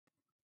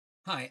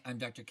Hi, I'm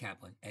Dr.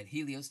 Caplan at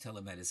Helios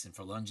Telemedicine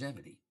for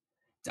Longevity.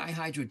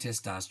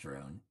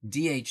 Dihydrotestosterone,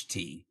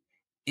 DHT,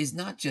 is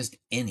not just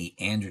any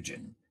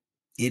androgen.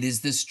 It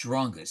is the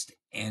strongest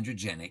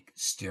androgenic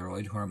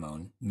steroid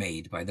hormone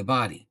made by the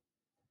body.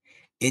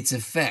 Its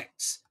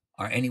effects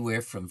are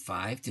anywhere from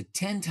 5 to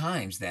 10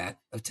 times that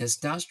of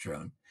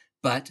testosterone,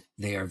 but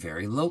they are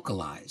very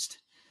localized.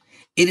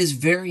 It is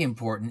very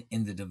important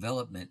in the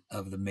development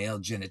of the male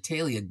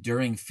genitalia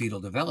during fetal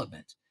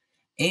development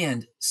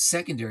and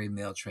secondary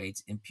male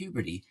traits in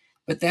puberty,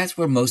 but that's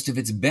where most of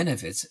its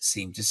benefits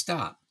seem to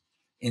stop.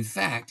 In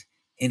fact,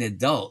 in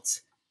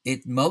adults,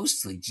 it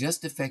mostly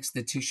just affects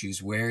the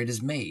tissues where it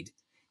is made,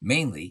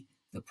 mainly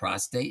the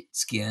prostate,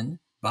 skin,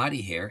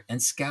 body hair,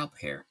 and scalp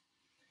hair.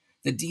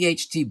 The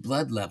DHT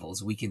blood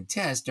levels we can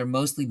test are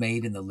mostly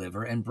made in the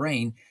liver and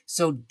brain,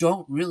 so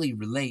don't really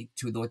relate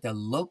to what the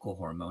local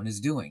hormone is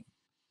doing.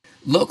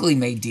 Locally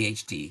made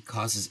DHT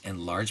causes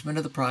enlargement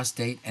of the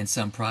prostate and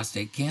some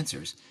prostate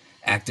cancers,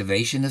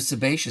 activation of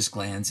sebaceous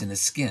glands in the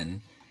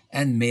skin,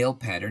 and male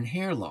pattern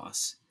hair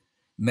loss.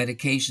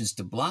 Medications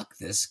to block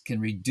this can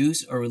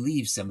reduce or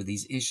relieve some of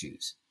these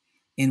issues.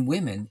 In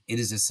women, it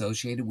is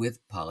associated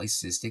with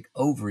polycystic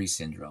ovary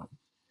syndrome.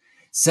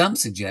 Some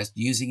suggest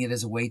using it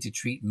as a way to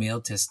treat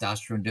male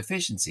testosterone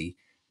deficiency,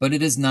 but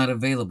it is not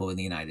available in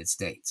the United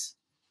States.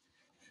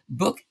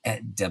 Book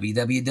at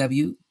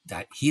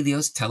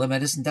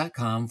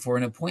www.heliostelemedicine.com for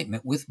an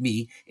appointment with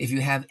me if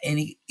you have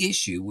any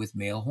issue with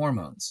male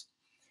hormones.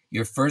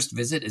 Your first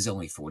visit is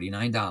only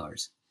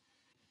 $49.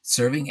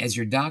 Serving as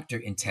your doctor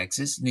in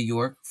Texas, New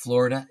York,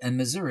 Florida, and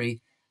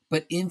Missouri,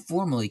 but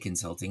informally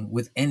consulting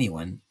with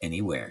anyone,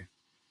 anywhere.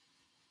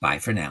 Bye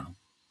for now.